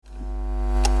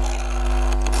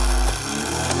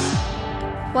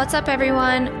What's up,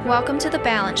 everyone? Welcome to The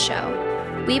Balance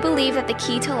Show. We believe that the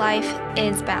key to life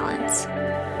is balance.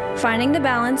 Finding the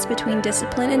balance between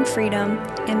discipline and freedom,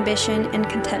 ambition and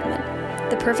contentment.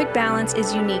 The perfect balance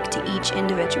is unique to each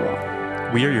individual.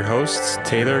 We are your hosts,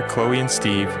 Taylor, Chloe, and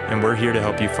Steve, and we're here to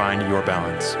help you find your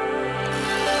balance.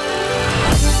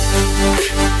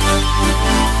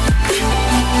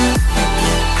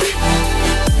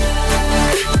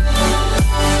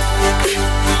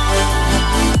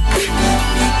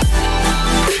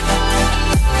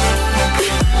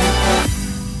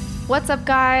 What's up,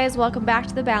 guys? Welcome back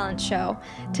to The Balance Show.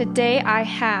 Today I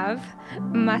have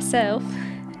myself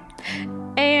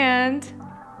and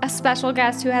a special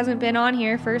guest who hasn't been on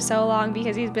here for so long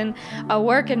because he's been a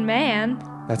working man.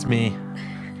 That's me.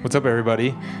 What's up,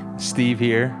 everybody? Steve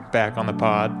here, back on the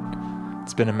pod.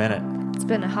 It's been a minute. It's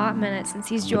been a hot minute since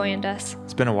he's joined us.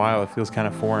 It's been a while. It feels kind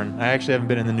of foreign. I actually haven't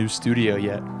been in the new studio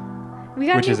yet,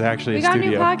 which is actually a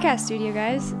studio. We got a new podcast studio,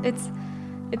 guys.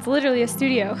 It's literally a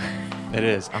studio. It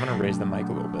is. I'm going to raise the mic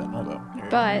a little bit. Hold up.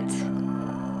 But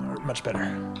much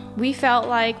better. We felt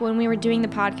like when we were doing the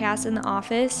podcast in the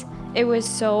office, it was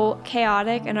so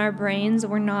chaotic and our brains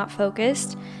were not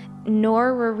focused,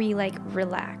 nor were we like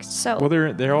relaxed. So well,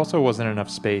 there also wasn't enough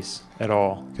space at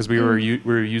all because we were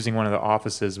using one of the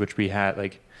offices, which we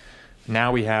had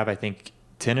now we have, I think,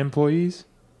 10 employees.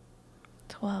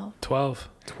 12.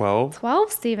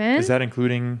 12, Steven. Is that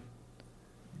including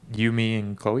you, me,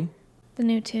 and Chloe? The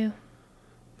new 2.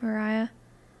 Mariah.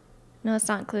 No, it's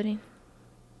not including.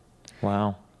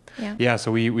 Wow. Yeah,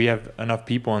 so we have enough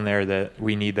people in there that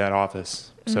we need that office.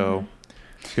 So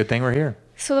good thing we're here.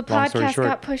 So the podcast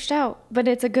got pushed out, but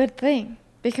it's a good thing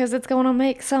because it's going to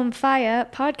make some fire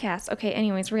podcasts. Okay,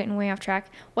 anyways, we're getting way off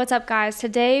track. What's up, guys?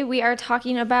 Today we are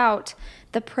talking about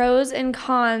the pros and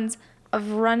cons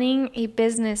of running a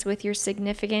business with your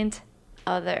significant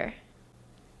other.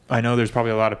 I know there's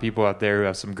probably a lot of people out there who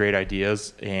have some great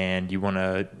ideas and you want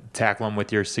to tackle them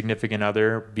with your significant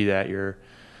other, be that your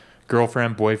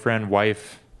girlfriend, boyfriend,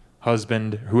 wife,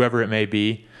 husband, whoever it may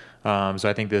be. So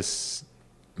I think this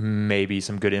may be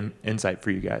some good insight for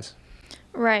you guys.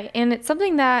 Right. And it's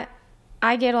something that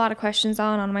I get a lot of questions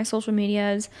on my social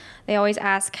medias. They always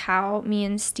ask how me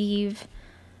and Steve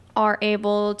are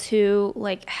able to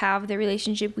have the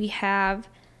relationship we have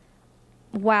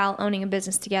while owning a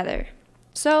business together.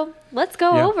 So let's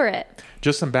go over it.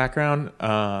 Just some background.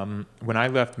 When I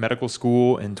left medical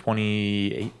school in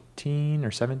 2018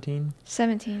 or 17?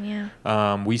 17,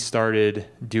 yeah. We started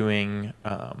doing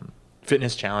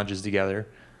fitness challenges together.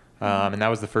 And that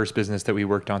was the first business that we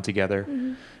worked on together.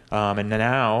 Mm-hmm. And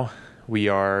now we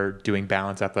are doing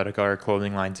Balance Athletic, our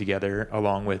clothing line, together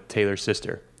along with Taylor's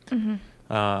sister.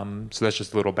 Mm-hmm. So that's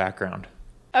just a little background.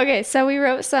 Okay, so we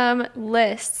wrote some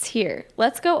lists here.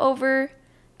 Let's go over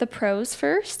the pros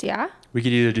first, yeah? We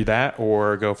could either do that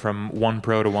or go from one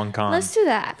pro to one con. Let's do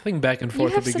that. I think back and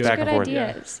forth would be good. You have such good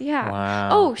ideas. Yeah. Wow.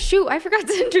 Oh, shoot. I forgot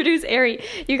to introduce Ari.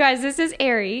 You guys, this is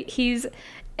Ari. He's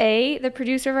A, the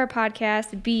producer of our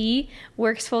podcast. B,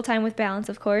 works full-time with Balance,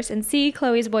 of course. And C,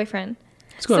 Chloe's boyfriend.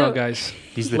 What's going on, guys?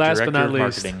 He's the Last director but not of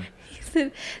least.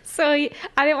 marketing. So I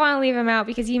didn't want to leave him out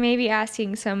because he may be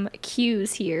asking some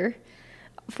cues here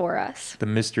for us. The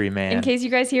mystery man. In case you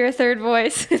guys hear a third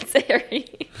voice, it's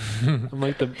Ari. I'm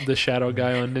like the shadow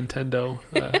guy on Nintendo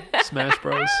Smash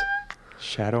Bros.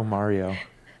 Shadow Mario.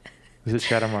 Is it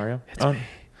Shadow Mario? It's me.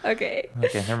 Okay.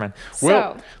 Okay, never mind. So,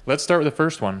 well, let's start with the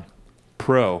first one.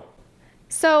 Pro.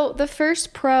 So the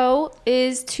first pro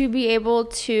is to be able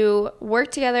to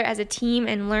work together as a team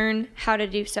and learn how to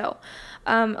do so.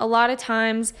 A lot of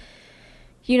times,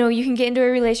 you can get into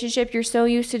a relationship, you're so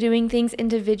used to doing things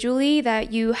individually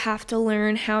that you have to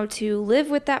learn how to live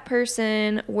with that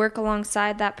person, work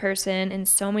alongside that person in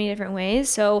so many different ways.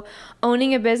 So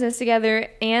owning a business together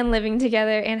and living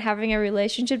together and having a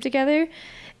relationship together,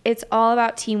 it's all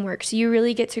about teamwork. So you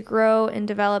really get to grow and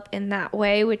develop in that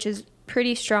way, which is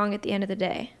pretty strong at the end of the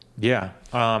day. Yeah.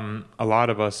 A lot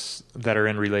of us that are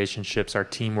in relationships, our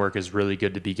teamwork is really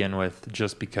good to begin with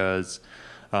just because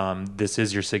this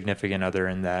is your significant other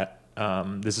and that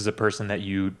this is a person that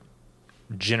you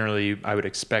generally, I would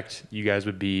expect you guys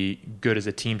would be good as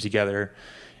a team together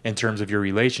in terms of your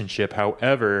relationship.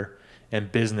 However, in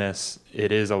business,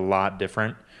 it is a lot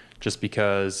different just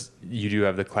because you do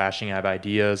have the clashing of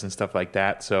ideas and stuff like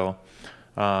that. So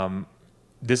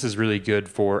this is really good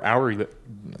for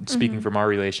speaking from our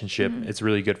relationship, it's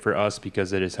really good for us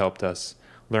because it has helped us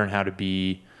learn how to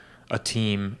be a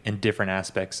team in different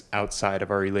aspects outside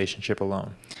of our relationship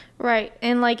alone. Right.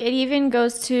 And it even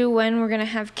goes to when we're going to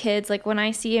have kids. When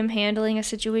I see him handling a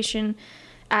situation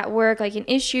at work, like an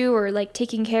issue or like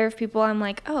taking care of people, I'm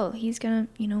like, oh, he's gonna,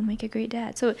 make a great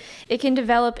dad. So it can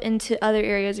develop into other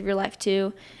areas of your life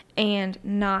too, and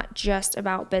not just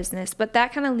about business. But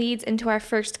that kind of leads into our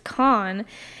first con,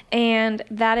 and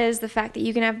that is the fact that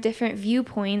you can have different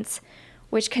viewpoints,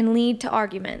 which can lead to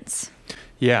arguments.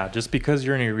 Yeah, just because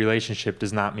you're in a relationship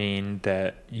does not mean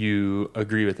that you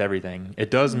agree with everything. It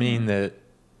does mean that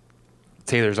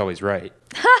Taylor's always right.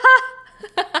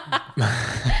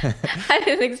 I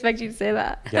didn't expect you to say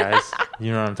that. Guys,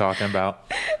 you know what I'm talking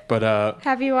about. But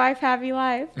happy wife, happy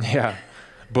life. yeah.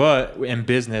 But in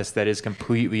business, that is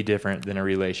completely different than a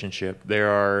relationship. There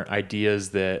are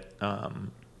ideas that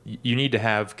you need to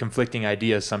have conflicting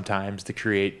ideas sometimes to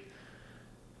create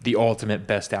the ultimate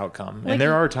best outcome. And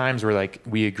there are times where like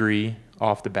we agree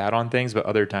off the bat on things, but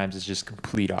other times it's just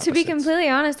complete opposites. To be completely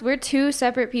honest, we're two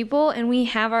separate people and we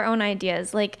have our own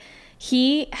ideas. Like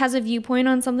he has a viewpoint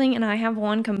on something and I have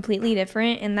one completely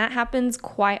different, and that happens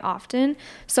quite often.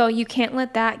 So you can't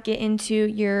let that get into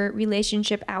your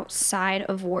relationship outside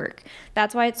of work.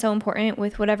 That's why it's so important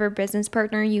with whatever business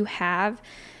partner you have,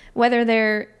 whether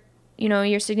they're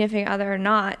your significant other or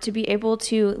not, to be able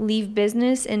to leave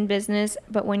business in business,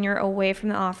 but when you're away from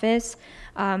the office,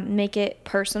 make it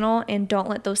personal and don't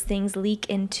let those things leak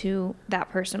into that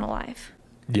personal life.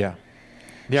 Yeah.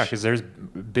 Yeah, because there's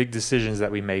big decisions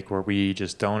that we make where we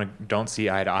just don't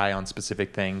see eye to eye on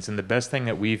specific things. And the best thing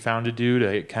that we found to do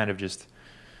to kind of just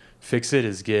fix it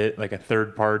is get like a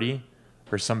third party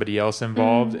or somebody else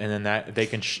involved, and then that they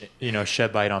can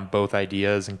shed light on both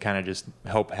ideas and kind of just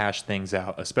help hash things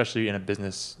out, especially in a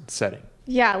business setting.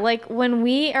 Yeah, like when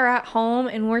we are at home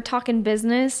and we're talking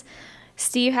business,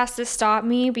 Steve has to stop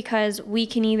me because we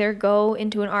can either go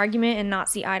into an argument and not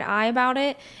see eye to eye about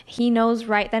it. He knows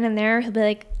right then and there. He'll be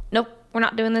like, nope, we're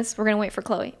not doing this. We're going to wait for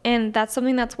Chloe. And that's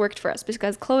something that's worked for us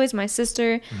because Chloe's my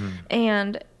sister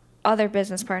and other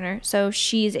business partner. So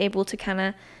she's able to kind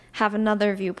of have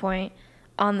another viewpoint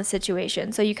on the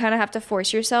situation. So you kind of have to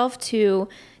force yourself to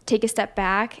take a step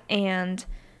back and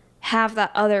have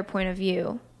that other point of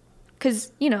view.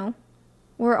 Because,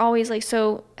 we're always like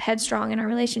so headstrong in our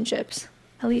relationships.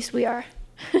 At least we are.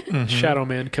 Shadow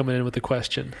Man coming in with a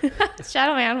question.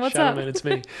 Shadow Man, what's Shadow up? Man, it's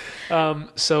me.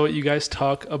 So you guys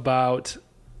talk about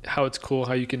how it's cool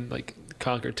how you can like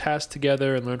conquer tasks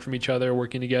together and learn from each other,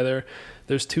 working together.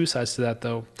 There's two sides to that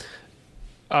though.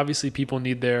 Obviously, people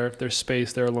need their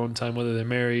space, their alone time, whether they're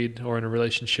married or in a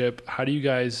relationship. How do you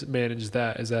guys manage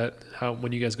that? Is that how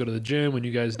when you guys go to the gym, when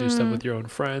you guys do stuff with your own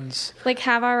friends? Like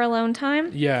have our alone time?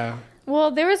 Yeah.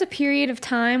 Well, there was a period of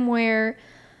time where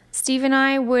Steve and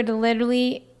I would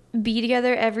literally be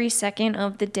together every second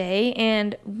of the day,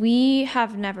 and we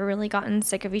have never really gotten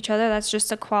sick of each other. That's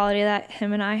just a quality that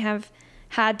him and I have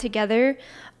had together.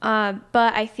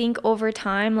 But I think over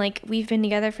time, like we've been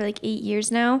together for like 8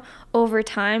 years now, over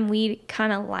time we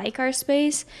kind of like our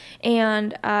space,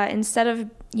 and instead of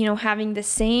having the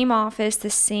same office, the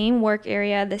same work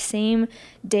area, the same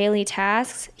daily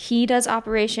tasks, he does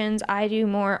operations, I do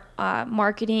more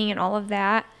marketing and all of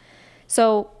that.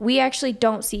 So we actually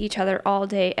don't see each other all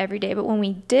day, every day. But when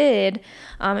we did,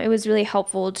 it was really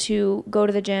helpful to go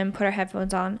to the gym, put our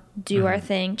headphones on, do our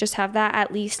thing, just have that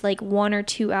at least like 1 or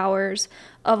 2 hours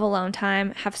of alone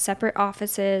time, have separate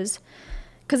offices.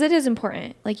 Because it is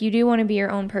important. Like you do want to be your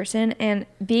own person, and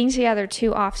being together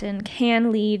too often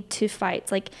can lead to fights.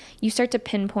 Like you start to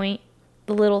pinpoint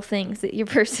the little things that your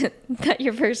person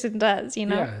does,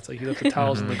 Yeah, it's like you left the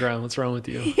towels on the ground. What's wrong with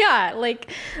you? Yeah, like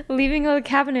leaving all the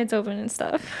cabinets open and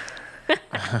stuff.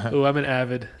 Oh, I'm an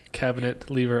avid cabinet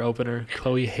lever opener.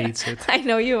 Chloe hates it. I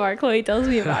know you are. Chloe tells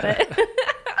me about it.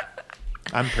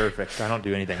 I'm perfect. I don't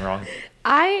do anything wrong.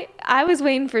 I was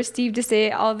waiting for Steve to say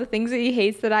all the things that he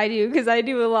hates that I do, because I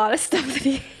do a lot of stuff that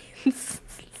he hates.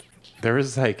 There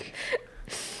was like,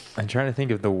 I'm trying to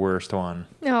think of the worst one.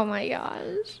 Oh my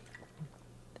gosh.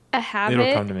 A habit?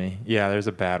 It'll come to me. Yeah, there's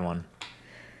a bad one.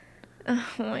 Oh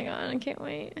my god, I can't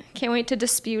wait. Can't wait to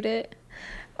dispute it.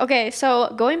 Okay,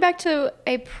 so going back to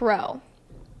a pro.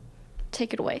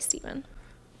 Take it away, Steven.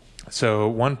 So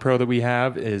one pro that we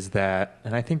have is that,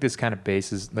 and I think this kind of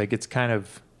bases, like it's kind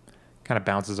of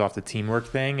bounces off the teamwork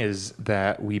thing, is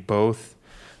that we both,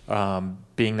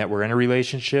 being that we're in a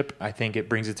relationship, I think it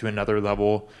brings it to another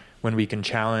level when we can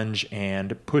challenge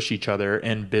and push each other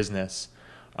in business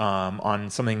on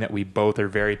something that we both are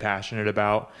very passionate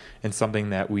about and something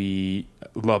that we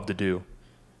love to do.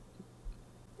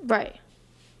 Right.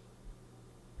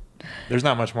 There's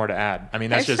not much more to add. I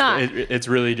mean, that's There's just it's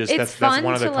really just it's that's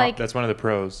one of the fun to, that's one of the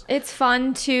pros. It's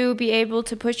fun to be able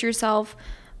to push yourself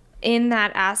in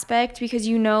that aspect because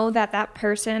you know that that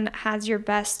person has your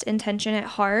best intention at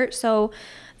heart. So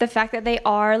the fact that they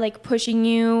are like pushing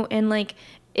you and like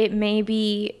it may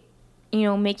be, you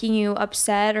know, making you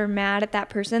upset or mad at that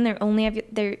person, they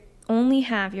only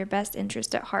have your best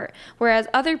interest at heart. Whereas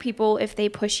other people, if they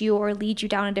push you or lead you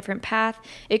down a different path,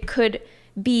 it could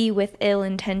be with ill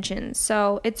intentions.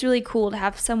 So it's really cool to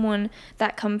have someone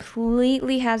that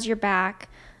completely has your back,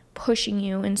 pushing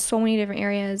you in so many different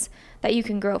areas that you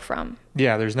can grow from.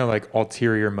 Yeah, there's no like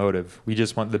ulterior motive. We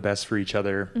just want the best for each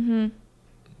other. Mm-hmm.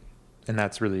 And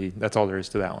that's all there is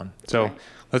to that one. So right.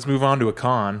 Let's move on to a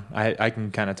con. I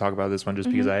can kind of talk about this one just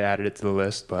because I added it to the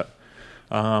list. But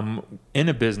in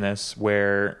a business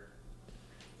where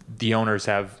the owners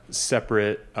have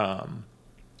separate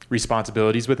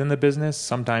responsibilities within the business,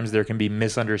 sometimes there can be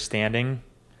misunderstanding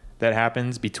that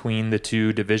happens between the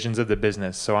two divisions of the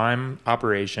business. So I'm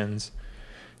operations.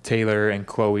 Taylor and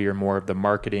Chloe are more of the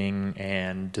marketing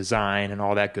and design and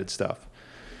all that good stuff.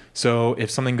 So if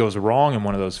something goes wrong in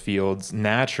one of those fields,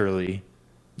 naturally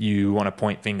you want to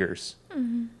point fingers.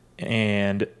 Mm-hmm.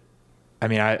 And I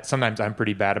mean, sometimes I'm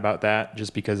pretty bad about that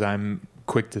just because I'm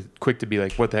quick to be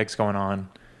like, what the heck's going on?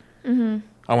 Mm-hmm.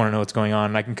 I want to know what's going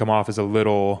on. And I can come off as a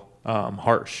little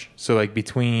harsh. So like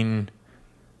in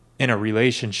a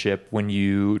relationship, when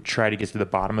you try to get to the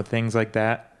bottom of things like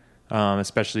that,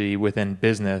 especially within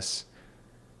business,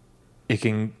 it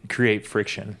can create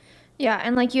friction. Yeah,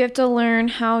 and like you have to learn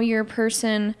how your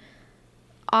person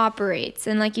operates,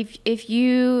 and like if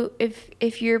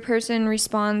your person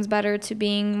responds better to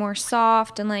being more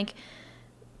soft and like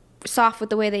soft with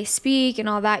the way they speak and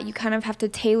all that, you kind of have to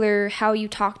tailor how you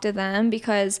talk to them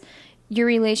because your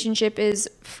relationship is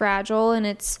fragile and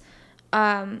it's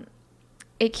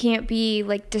it can't be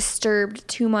like disturbed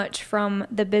too much from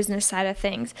the business side of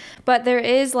things. But there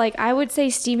is like, I would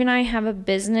say Steve and I have a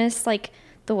business, like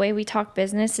the way we talk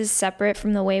business is separate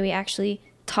from the way we actually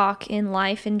talk in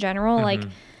life in general. Mm-hmm.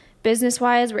 Like business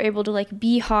wise, we're able to like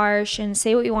be harsh and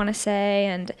say what we want to say.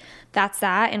 And that's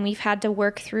that. And we've had to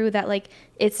work through that. Like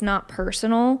it's not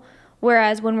personal.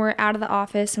 Whereas when we're out of the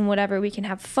office and whatever, we can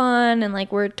have fun and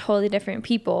like we're totally different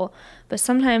people. But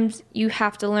sometimes you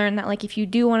have to learn that like if you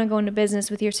do want to go into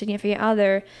business with your significant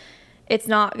other, it's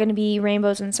not going to be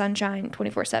rainbows and sunshine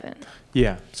 24/7.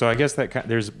 Yeah. So I guess that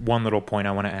there's one little point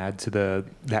I want to add to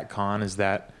that con is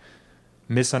that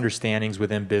misunderstandings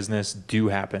within business do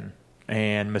happen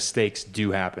and mistakes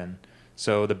do happen.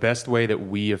 So the best way that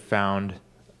we have found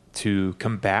to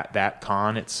combat that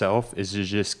con itself is to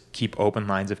just keep open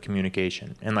lines of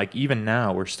communication. And like even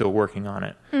now we're still working on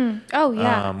it. Oh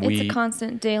yeah. It's a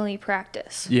constant daily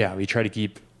practice. Yeah. We try to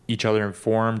keep each other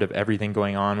informed of everything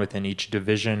going on within each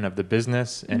division of the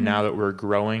business. And now that we're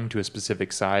growing to a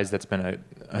specific size, that's been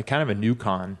a kind of a new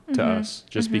con to us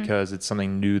just because it's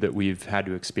something new that we've had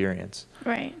to experience.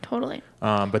 Right. Totally.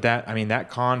 But that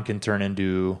con can turn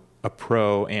into a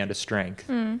pro and a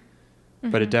strength.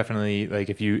 But it definitely,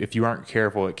 like, if you aren't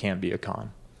careful, it can be a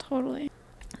con. Totally.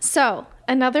 So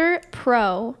another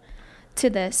pro to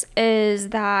this is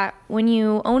that when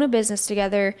you own a business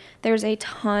together, there's a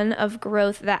ton of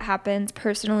growth that happens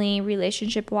personally,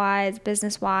 relationship-wise,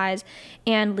 business-wise,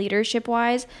 and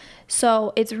leadership-wise.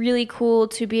 So it's really cool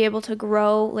to be able to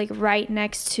grow, like, right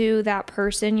next to that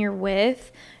person you're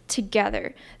with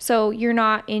together. So you're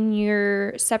not in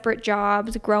your separate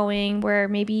jobs growing where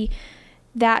maybe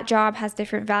that job has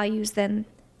different values than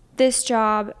this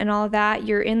job and all of that.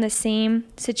 You're in the same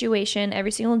situation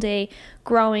every single day,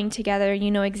 growing together.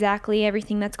 You know exactly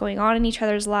everything that's going on in each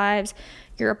other's lives.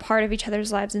 You're a part of each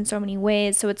other's lives in so many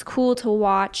ways. So it's cool to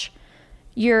watch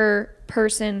your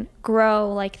person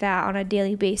grow like that on a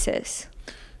daily basis.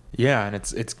 Yeah, and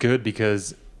it's good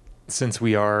because since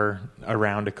we are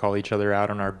around to call each other out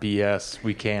on our BS,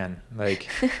 we can. Like,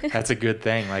 that's a good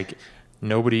thing. Like,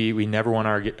 we never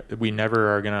are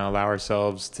going to allow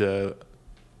ourselves to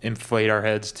inflate our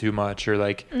heads too much or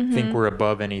like think we're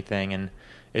above anything. And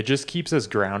it just keeps us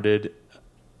grounded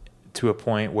to a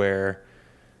point where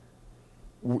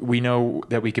we know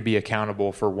that we could be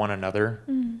accountable for one another.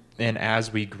 And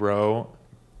as we grow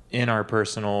in our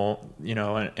personal, in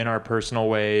our personal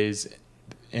ways,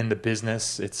 in the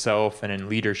business itself and in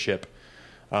leadership,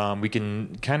 we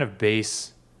can kind of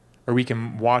we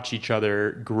can watch each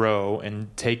other grow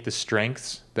and take the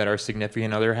strengths that our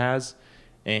significant other has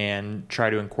and try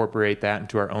to incorporate that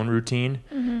into our own routine.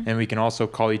 And we can also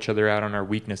call each other out on our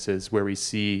weaknesses where we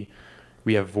see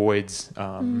we have voids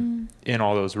in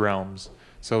all those realms.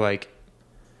 So like,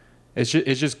 it's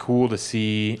just cool to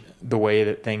see the way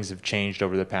that things have changed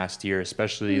over the past year,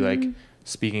 especially like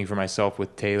speaking for myself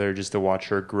with Taylor, just to watch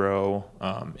her grow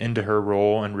into her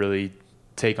role and really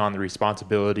take on the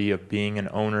responsibility of being an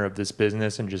owner of this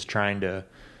business and just trying to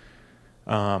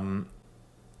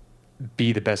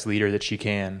be the best leader that she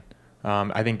can.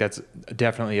 I think that's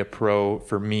definitely a pro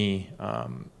for me,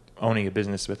 owning a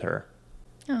business with her.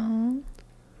 Oh,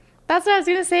 that's what I was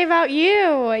gonna say about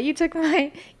you. You took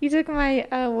my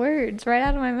words right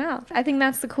out of my mouth. I think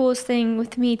that's the coolest thing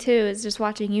with me too, is just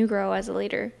watching you grow as a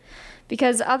leader.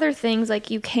 Because other things, like,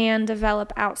 you can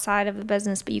develop outside of the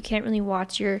business, but you can't really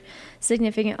watch your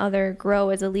significant other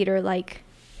grow as a leader like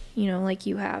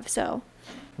you have. So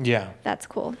Yeah. that's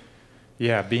cool.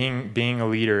 Yeah. Being a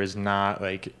leader is not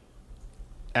like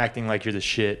acting like you're the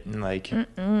shit and like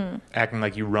acting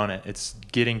like you run it. It's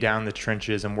getting down the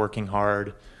trenches and working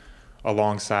hard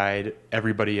alongside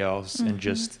everybody else and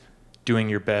just doing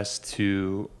your best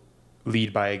to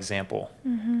lead by example.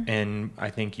 And I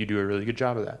think you do a really good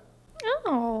job of that.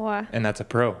 Oh, And that's a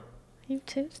pro. you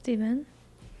too, Steven.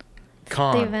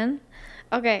 Con.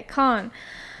 Okay, con.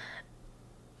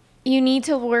 You need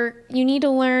to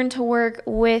learn to work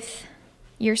with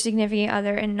your significant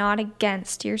other and not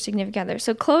against your significant other.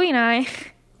 So Chloe and I,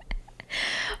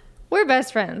 we're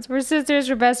best friends. We're sisters,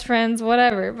 we're best friends,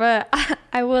 whatever. But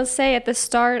I will say, at the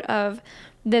start of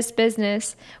this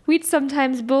business, we'd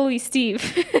sometimes bully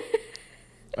Steve.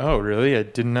 Oh, really? I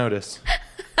didn't notice.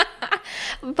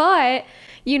 But,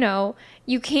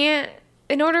 you can't,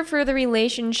 in order for the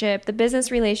relationship, the business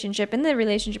relationship and the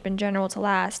relationship in general to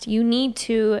last, you need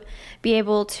to be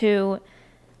able to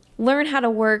learn how to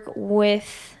work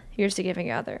with your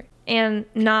significant other and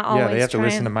not always Yeah, they have to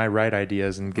listen to my right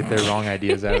ideas and get their wrong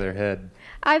ideas out of their head.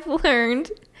 I've learned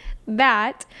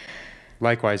that,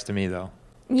 Likewise to me, though.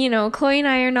 Chloe and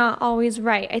I are not always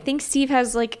right. I think Steve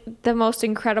has like the most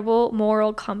incredible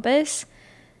moral compass,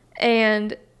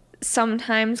 and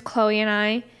sometimes Chloe and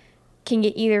I can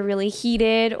get either really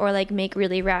heated or like make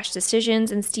really rash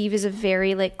decisions, and Steve is a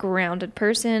very like grounded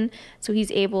person, so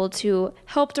he's able to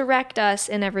help direct us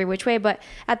in every which way. But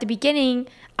at the beginning,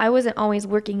 I wasn't always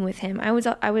working with him. I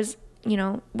was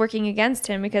working against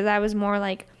him, because I was more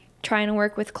like trying to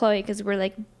work with Chloe because we're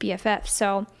like BFFs.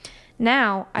 So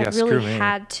now I've really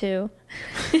had to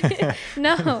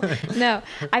no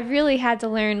I've really had to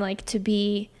learn like to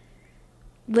be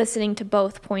listening to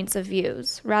both points of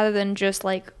views rather than just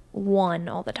like one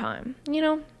all the time,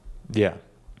 Yeah.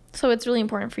 So it's really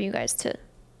important for you guys to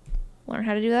learn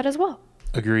how to do that as well.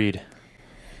 Agreed.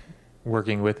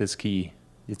 Working with is key.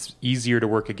 It's easier to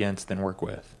work against than work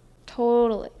with.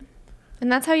 Totally.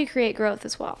 And that's how you create growth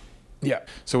as well. Yeah.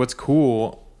 So what's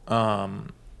cool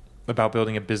about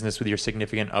building a business with your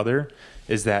significant other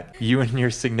is that you and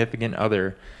your significant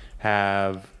other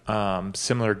have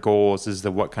similar goals as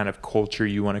to what kind of culture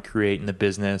you want to create in the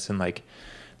business and like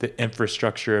the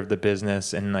infrastructure of the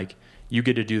business, and like you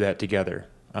get to do that together.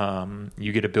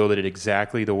 You get to build it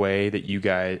exactly the way that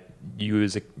you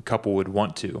as a couple would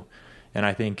want to. And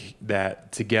I think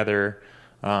that together,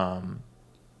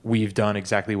 we've done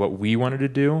exactly what we wanted to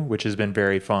do, which has been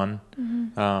very fun.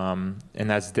 And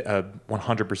that's a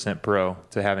 100% pro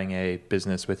to having a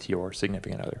business with your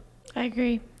significant other. I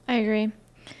agree.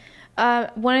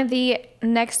 One of the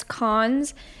next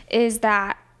cons is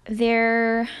that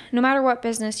no matter what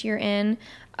business you're in,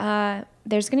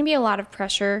 there's going to be a lot of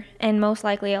pressure, and most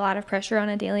likely a lot of pressure on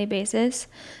a daily basis.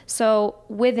 So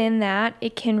within that,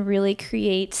 it can really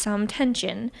create some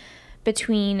tension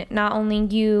between not only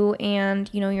you and,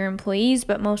 your employees,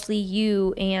 but mostly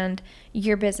you and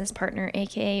your business partner,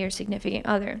 aka your significant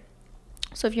other.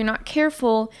 So if you're not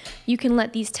careful, you can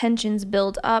let these tensions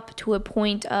build up to a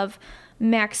point of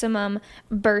maximum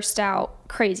burst out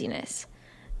craziness.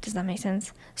 Does that make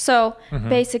sense? So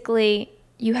basically,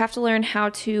 you have to learn how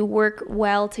to work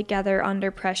well together under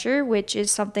pressure, which is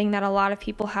something that a lot of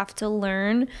people have to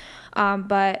learn.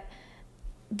 But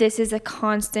this is a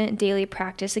constant daily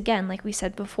practice, again, like we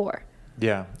said before.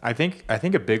 Yeah, I think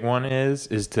a big one is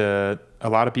a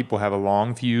lot of people have a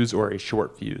long fuse or a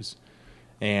short fuse,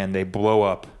 and they blow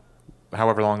up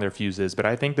however long their fuse is. But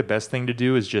I think the best thing to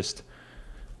do is just,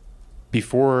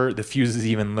 before the fuse is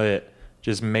even lit,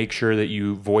 just make sure that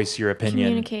you voice your opinion.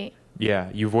 Communicate.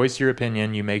 Yeah, you voice your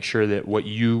opinion. You make sure that what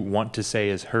you want to say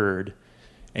is heard,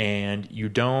 and you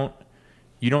don't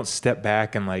step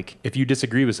back and, like, if you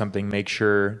disagree with something, make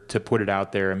sure to put it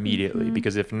out there immediately,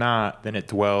 because if not, then it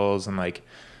dwells and like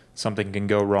something can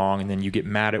go wrong, and then you get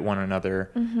mad at one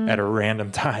another at a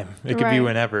random time. It could be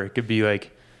whenever. It could be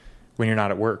like when you're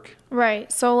not at work.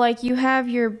 Right. So like you have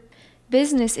your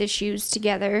business issues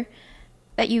together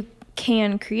that you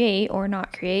can create or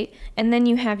not create, and then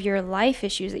you have your life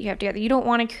issues that you have together. You don't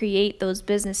want to create those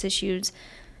business issues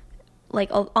like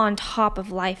on top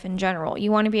of life in general.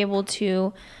 You want to be able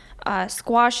to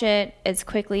squash it as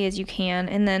quickly as you can.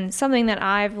 And then something that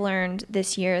I've learned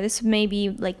this year, this may be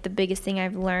like the biggest thing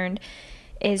I've learned,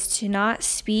 is to not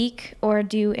speak or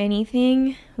do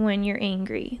anything when you're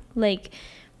angry. Like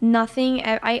nothing,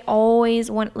 I always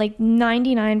want, like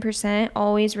 99%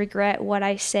 always regret what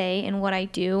I say and what I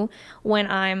do when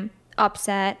I'm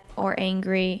upset or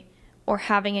angry or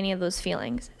having any of those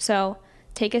feelings. So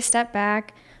take a step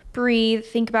back, breathe,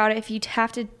 think about it. If you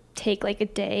have to take like a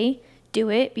day, do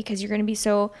it, because you're going to be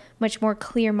so much more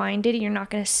clear-minded and you're not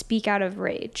going to speak out of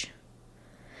rage.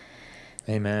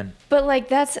 Amen. But like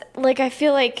that's like, I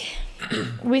feel like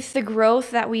with the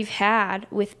growth that we've had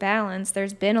with balance,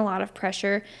 there's been a lot of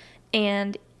pressure,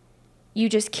 and you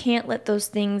just can't let those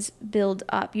things build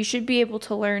up. You should be able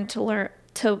to learn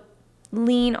to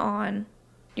lean on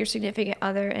your significant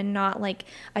other and not like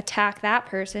attack that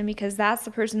person, because that's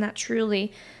the person that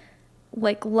truly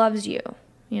like loves you,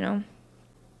 you know?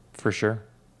 For sure.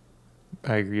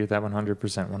 I agree with that 100%.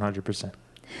 100%.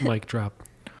 Mic drop.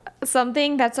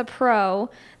 Something that's a pro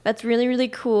that's really, really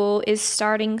cool is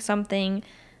starting something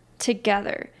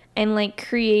together and like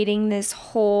creating this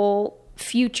whole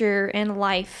future and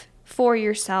life for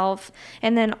yourself.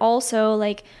 And then also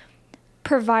like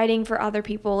providing for other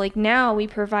people. Like now we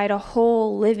provide a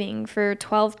whole living for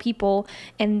 12 people,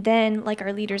 and then like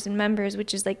our leaders and members,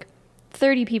 which is like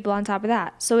 30 people on top of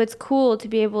that. So it's cool to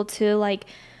be able to like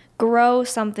grow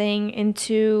something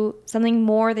into something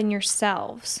more than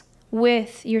yourselves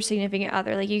with your significant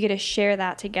other. Like you get to share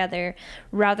that together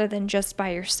rather than just by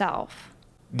yourself.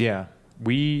 Yeah.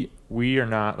 We are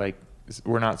not like,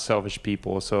 we're not selfish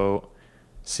people. So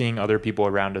seeing other people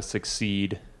around us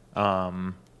succeed,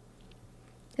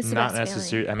 It's the not best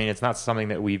necessarily, feeling. I mean, it's not something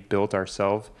that we've built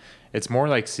ourselves. It's more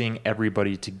like seeing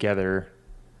everybody together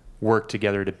work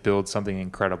together to build something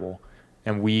incredible.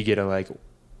 And we get to like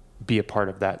be a part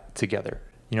of that together.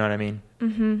 You know what I mean?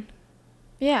 Mm-hmm.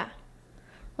 Yeah.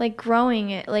 Like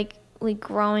growing it, like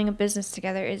growing a business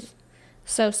together is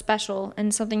so special,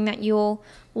 and something that you'll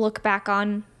look back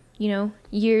on, you know,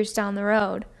 years down the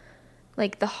road.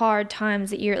 Like the hard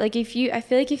times that you're like, I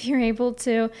feel like if you're able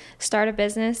to start a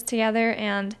business together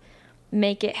and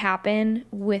make it happen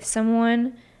with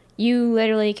someone, you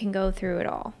literally can go through it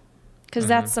all. Because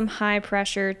that's some high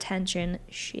pressure tension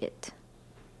shit.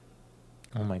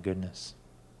 Oh my goodness.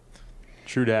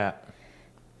 True that.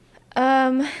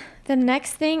 The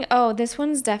next thing, this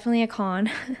one's definitely a con.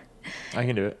 I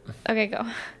can do it. Okay, go.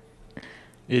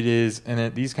 It is,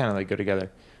 and these kind of like go together.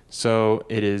 So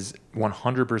it is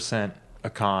 100% a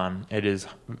con. It is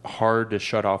hard to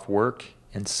shut off work,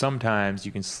 and sometimes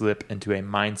you can slip into a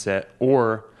mindset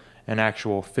or an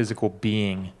actual physical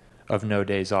being of no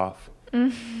days off.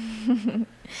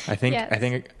 I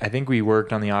think we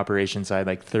worked on the operation side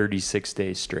like 36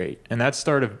 days straight, and that's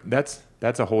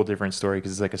a whole different story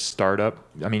because it's like a startup.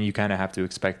 I mean, you kind of have to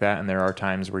expect that, and there are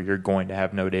times where you're going to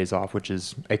have no days off, which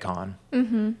is a con.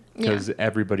 Mm-hmm. Because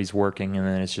everybody's working, and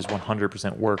then it's just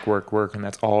 100% work, and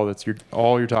that's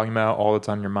all you're talking about, all that's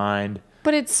on your mind.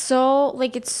 But it's so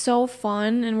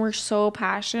fun, and we're so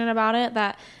passionate about it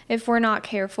that if we're not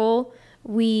careful,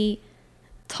 we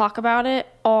talk about it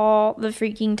all the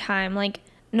freaking time. Like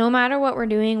no matter what we're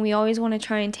doing, we always want to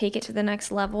try and take it to the next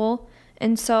level.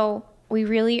 And so we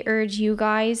really urge you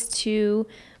guys to,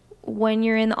 when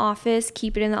you're in the office,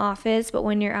 keep it in the office, but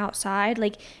when you're outside,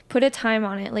 like put a time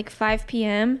on it, like 5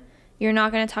 p.m. You're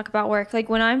not going to talk about work. Like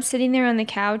when I'm sitting there on the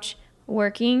couch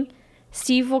working,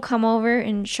 Steve will come over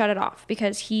and shut it off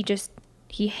because he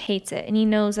hates it, and he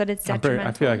knows that it's detrimental.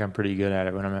 I feel like I'm pretty good at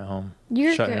it when I'm at home.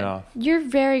 You're shutting good. it off. You're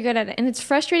very good at it, and it's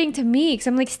frustrating to me because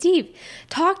I'm like, Steve,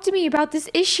 talk to me about this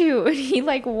issue, and he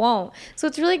like won't. So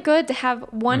it's really good to have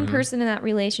one person in that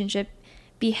relationship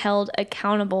be held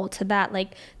accountable to that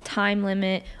like time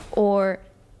limit or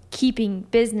keeping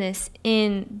business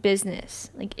in business,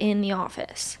 like in the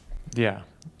office. Yeah,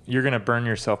 you're gonna burn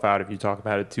yourself out if you talk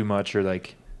about it too much or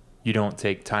like you don't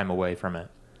take time away from it.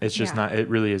 It's just not. It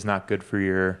really is not good for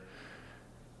your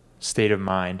state of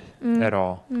mind at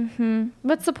all. Mm-hmm.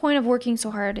 What's the point of working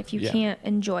so hard if you can't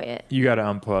enjoy it? You got to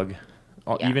unplug.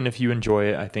 Yeah. Even if you enjoy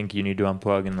it, I think you need to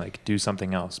unplug and like do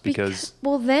something else because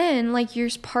well, then like your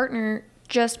partner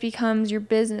just becomes your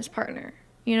business partner.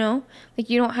 You know,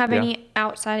 like you don't have any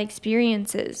outside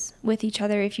experiences with each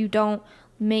other if you don't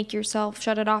make yourself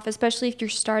shut it off. Especially if you're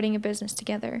starting a business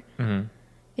together,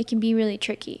 it can be really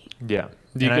tricky. Yeah.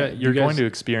 You're going to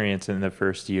experience in the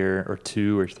first year or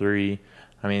 2 or 3.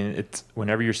 I mean, it's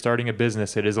whenever you're starting a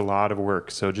business, it is a lot of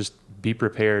work. So just be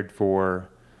prepared for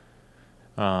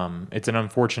it's an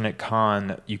unfortunate con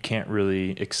that you can't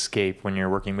really escape when you're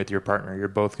working with your partner. You're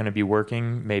both going to be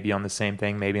working, maybe on the same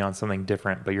thing, maybe on something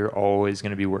different, but you're always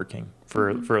going to be working for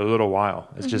a little while.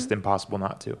 It's just impossible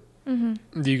not to.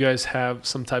 Do you guys have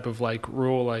some type of like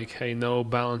rule, like, hey, no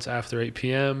balance after 8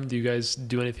 p.m.? Do you guys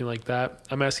do anything like that?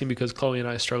 I'm asking because Chloe and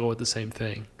I struggle with the same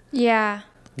thing. Yeah.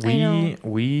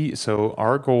 So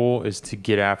our goal is to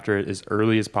get after it as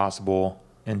early as possible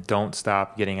and don't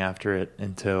stop getting after it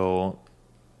until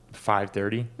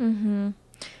 5:30.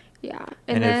 Yeah.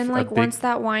 And then like once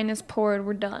that wine is poured,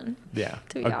 we're done. Yeah.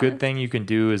 A good thing you can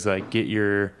do is like get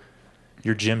your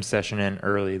gym session in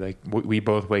early. Like we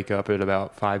both wake up at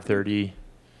about 5:30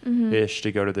 ish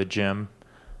to go to the gym.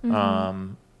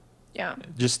 Yeah.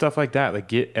 Just stuff like that. Like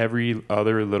get every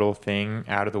other little thing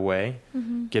out of the way.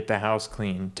 Get the house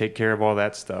clean. Take care of all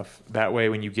that stuff. That way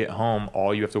when you get home,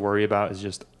 all you have to worry about is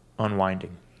just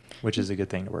unwinding, which is a good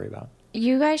thing to worry about.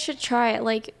 You guys should try it.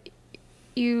 Like,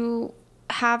 you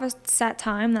have a set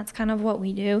time. That's kind of what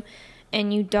we do.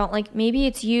 And you don't, like, maybe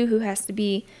it's you who has to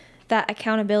be that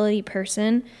accountability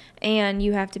person. And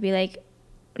you have to be like,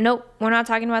 nope, we're not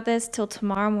talking about this till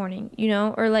tomorrow morning, you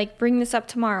know? Or, like, bring this up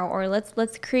tomorrow. Or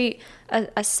let's create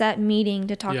a set meeting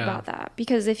to talk about that.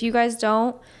 Because if you guys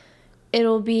don't,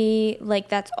 it'll be like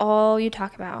that's all you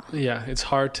talk about. Yeah, it's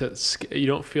hard to, you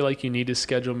don't feel like you need to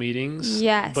schedule meetings.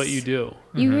 Yes. But you do.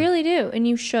 You really do, and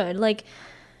you should. Like,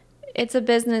 it's a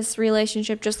business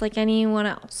relationship just like anyone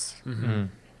else.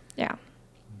 Yeah.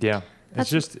 Yeah.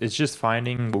 It's just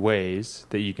finding ways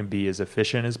that you can be as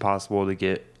efficient as possible to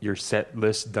get your set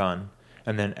list done,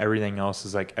 and then everything else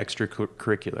is like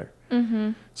extracurricular.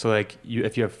 So like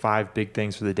if you have 5 big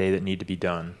things for the day that need to be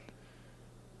done,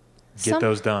 get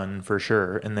those done for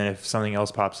sure. And then if something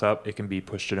else pops up, it can be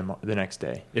pushed to the next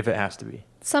day if it has to be.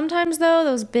 Sometimes though,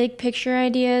 those big picture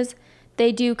ideas,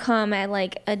 they do come at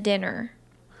like a dinner.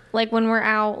 Like when we're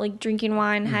out, like drinking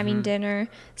wine, having dinner,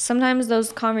 sometimes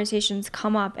those conversations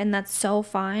come up and that's so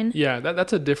fine. Yeah,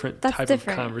 that's a different type of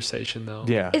conversation though.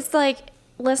 Yeah. It's like,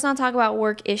 let's not talk about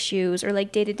work issues or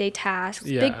like day-to-day tasks.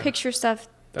 Yeah. Big picture stuff,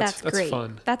 that's great.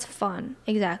 Fun. That's fun.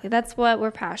 Exactly. That's what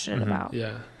we're passionate about.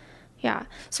 Yeah. Yeah.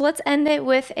 So let's end it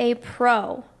with a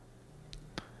pro.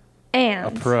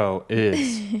 And a pro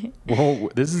is, well,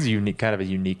 this is kind of a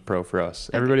unique pro for us.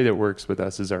 Okay. Everybody that works with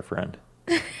us is our friend.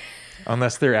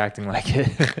 Unless they're acting like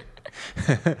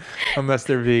it. Unless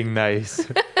they're being nice.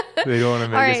 They don't want to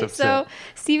make us upset. So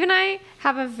Steve and I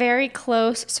have a very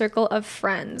close circle of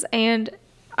friends. And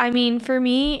I mean, for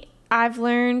me, I've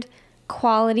learned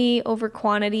quality over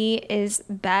quantity is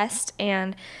best.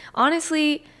 And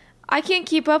honestly, I can't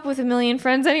keep up with 1 million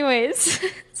friends anyways.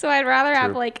 So I'd rather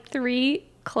have like 3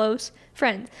 close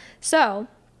friends. So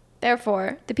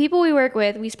therefore, the people we work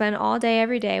with, we spend all day,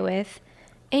 every day with.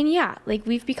 And yeah, like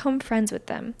we've become friends with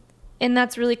them. And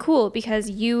that's really cool because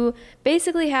you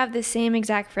basically have the same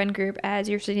exact friend group as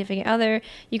your significant other.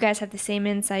 You guys have the same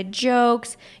inside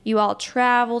jokes. You all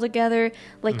travel together.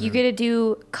 Like you get to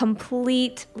do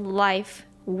complete life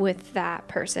with that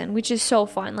person, which is so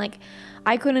fun. Like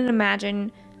I couldn't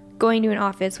imagine going to an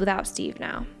office without Steve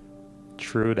now.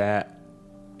 True that.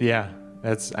 Yeah,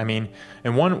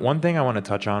 and one thing I want to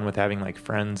touch on with having like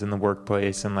friends in the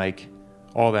workplace and like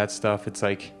all that stuff, it's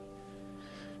like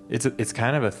it's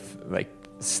kind of like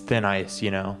thin ice, you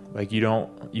know. Like you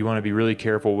want to be really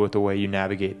careful with the way you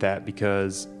navigate that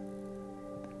because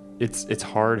it's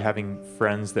hard having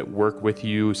friends that work with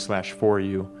you / for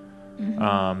you.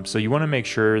 So you want to make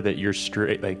sure that you're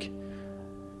straight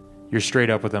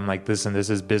up with them, like this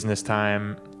is business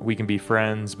time. We can be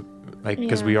friends, like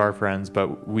because we are friends. But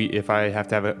if I have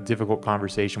to have a difficult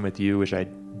conversation with you, which I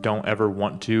don't ever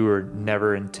want to or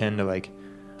never intend to, like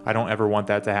I don't ever want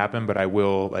that to happen, but I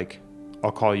will, like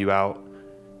I'll call you out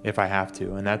if I have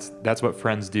to, and that's what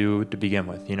friends do to begin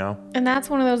with, you know. And that's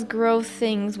one of those growth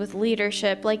things with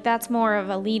leadership. Like that's more of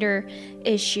a leader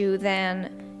issue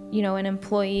than, you know, an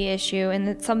employee issue, and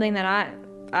it's something that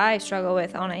I struggle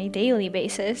with on a daily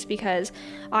basis because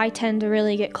I tend to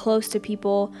really get close to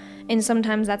people, and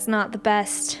sometimes that's not the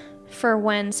best for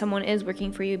when someone is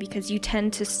working for you because you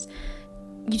tend to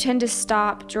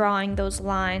stop drawing those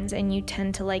lines and you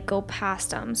tend to like go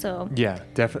past them. So yeah,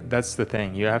 definitely, that's the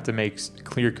thing. You have to make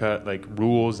clear cut like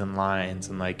rules and lines,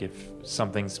 and like if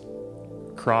something's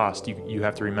crossed, you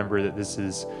have to remember that this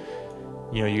is,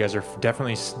 you know, you guys are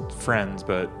definitely friends,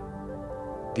 but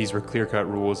these were clear cut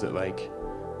rules that like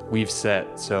we've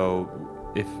set. So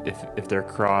if they're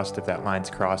crossed, if that line's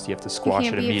crossed, you have to squash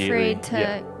it immediately.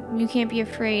 You can't be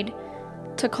afraid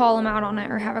to call them out on it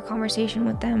or have a conversation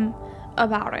with them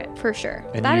about it, for sure.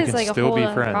 And that you is can like a still whole be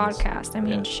other friends. podcast. I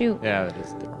mean, shoot. Yeah, that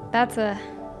is different. That's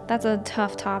that's a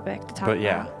tough topic to talk But about.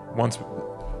 yeah,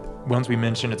 once we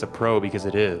mention it's a pro, because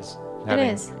it is.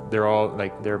 is. They're all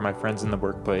like, they're my friends in the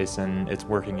workplace, and it's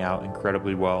working out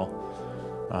incredibly well.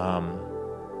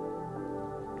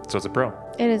 So it's a pro.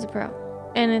 It is a pro.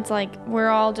 And it's like, we're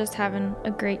all just having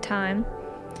a great time.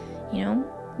 You know,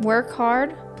 work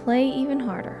hard, play even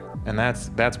harder. And that's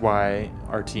why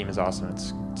our team is awesome.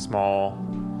 It's small,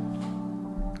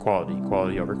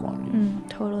 quality over quantity.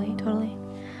 Totally.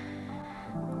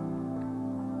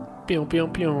 Pew, pew,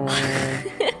 pew.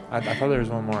 I thought there was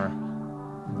one more.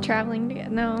 Traveling together.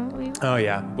 No. Oh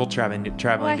yeah, we'll traveling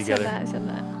I together. said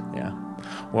that. Yeah.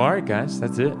 Well, all right, guys,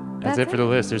 that's it. That's it for it. the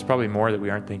list. There's probably more that we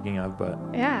aren't thinking of, but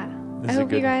Yeah. this I is a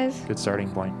hope you guys good starting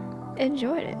point.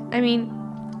 enjoyed it. I mean,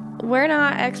 we're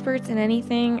not experts in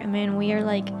anything. I mean, we are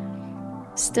like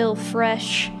still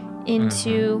fresh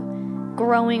into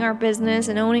growing our business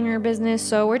and owning our business.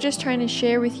 So we're just trying to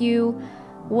share with you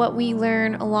what we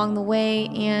learn along the way,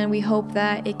 and we hope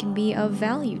that it can be of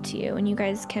value to you and you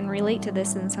guys can relate to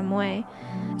this in some way.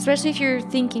 Especially if you're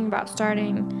thinking about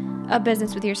starting a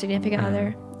business with your significant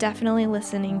other, definitely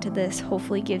listening to this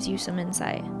hopefully gives you some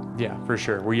insight. Yeah, for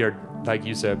sure. We are, like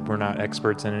you said, we're not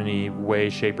experts in any way,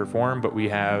 shape, or form, but we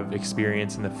have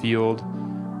experience in the field,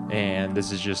 and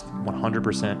this is just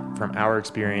 100% from our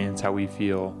experience, how we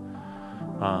feel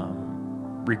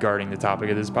regarding the topic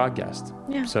of this podcast.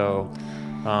 Yeah. So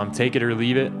take it or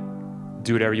leave it.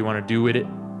 Do whatever you want to do with it.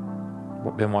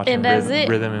 Been watching And that's it,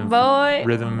 rhythm and boy.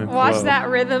 rhythm and Watch flow. that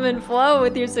rhythm and flow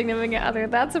with your significant other.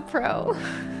 That's a pro.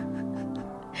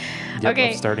 Yep,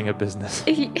 Okay. of starting a business.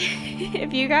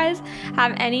 If you guys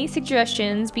have any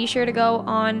suggestions, be sure to go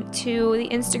on to the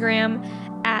Instagram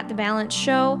at The Balance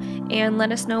Show and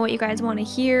let us know what you guys want to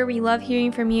hear. We love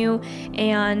hearing from you,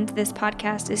 and this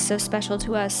podcast is so special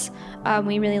to us.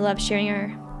 We really love sharing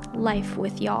our life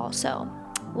with y'all. So,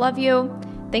 love you.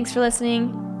 Thanks for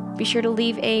listening. Be sure to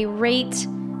leave a rate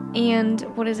and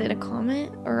a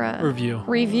comment or a Review.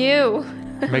 Review.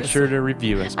 Make sure to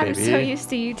review us, baby. I'm so used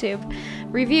to YouTube.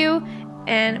 Review,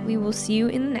 and we will see you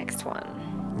in the next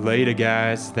one. Later,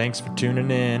 guys. Thanks for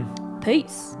tuning in.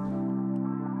 Peace.